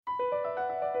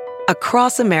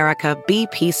Across America,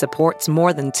 BP supports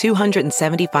more than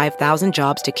 275,000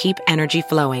 jobs to keep energy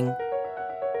flowing.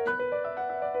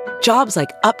 Jobs like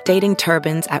updating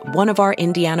turbines at one of our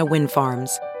Indiana wind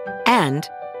farms and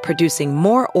producing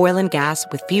more oil and gas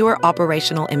with fewer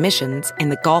operational emissions in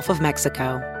the Gulf of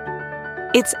Mexico.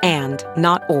 It's and,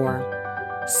 not or.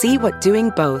 See what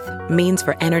doing both means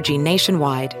for energy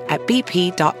nationwide at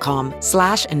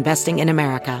bp.com/investing in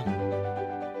America.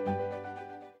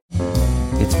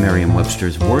 It's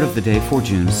Merriam-Webster's Word of the Day for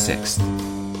June 6th.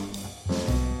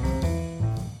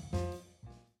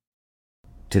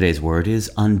 Today's word is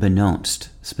unbeknownst,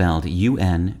 spelled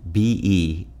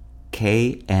UNBEKNOWNST.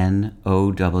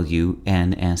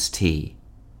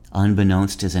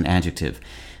 Unbeknownst is an adjective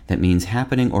that means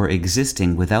happening or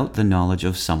existing without the knowledge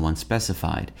of someone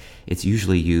specified. It's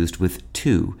usually used with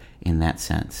to in that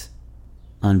sense.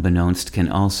 Unbeknownst can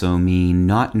also mean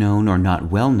not known or not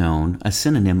well known, a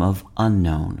synonym of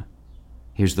unknown.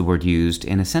 Here's the word used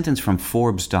in a sentence from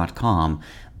Forbes.com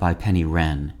by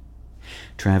Wrenn.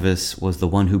 Travis was the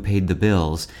one who paid the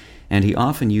bills, and he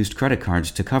often used credit cards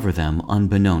to cover them,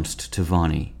 unbeknownst to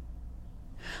Vonnie.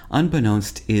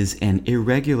 Unbeknownst is an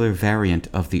irregular variant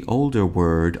of the older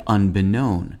word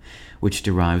unbeknown, which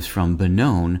derives from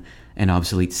beknown, an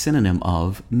obsolete synonym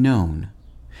of known.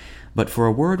 But for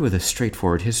a word with a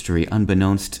straightforward history,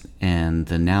 unbeknownst and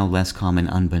the now less common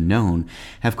unbeknown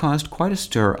have caused quite a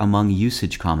stir among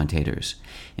usage commentators.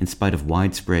 In spite of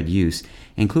widespread use,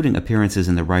 including appearances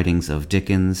in the writings of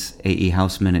Dickens, A.E.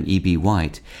 Housman, and E.B.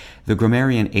 White, the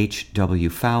grammarian H.W.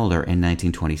 Fowler in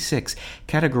 1926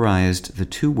 categorized the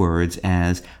two words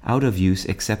as out of use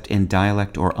except in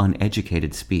dialect or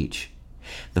uneducated speech.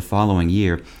 The following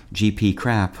year, G.P.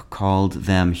 Krapp called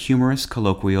them humorous,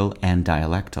 colloquial, and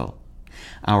dialectal.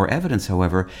 Our evidence,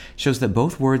 however, shows that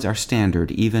both words are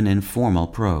standard even in formal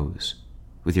prose.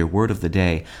 With your Word of the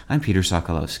Day, I'm Peter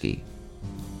Sokolowski.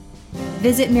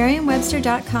 Visit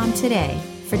Merriam-Webster.com today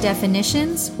for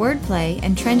definitions, wordplay,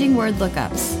 and trending word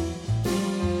lookups.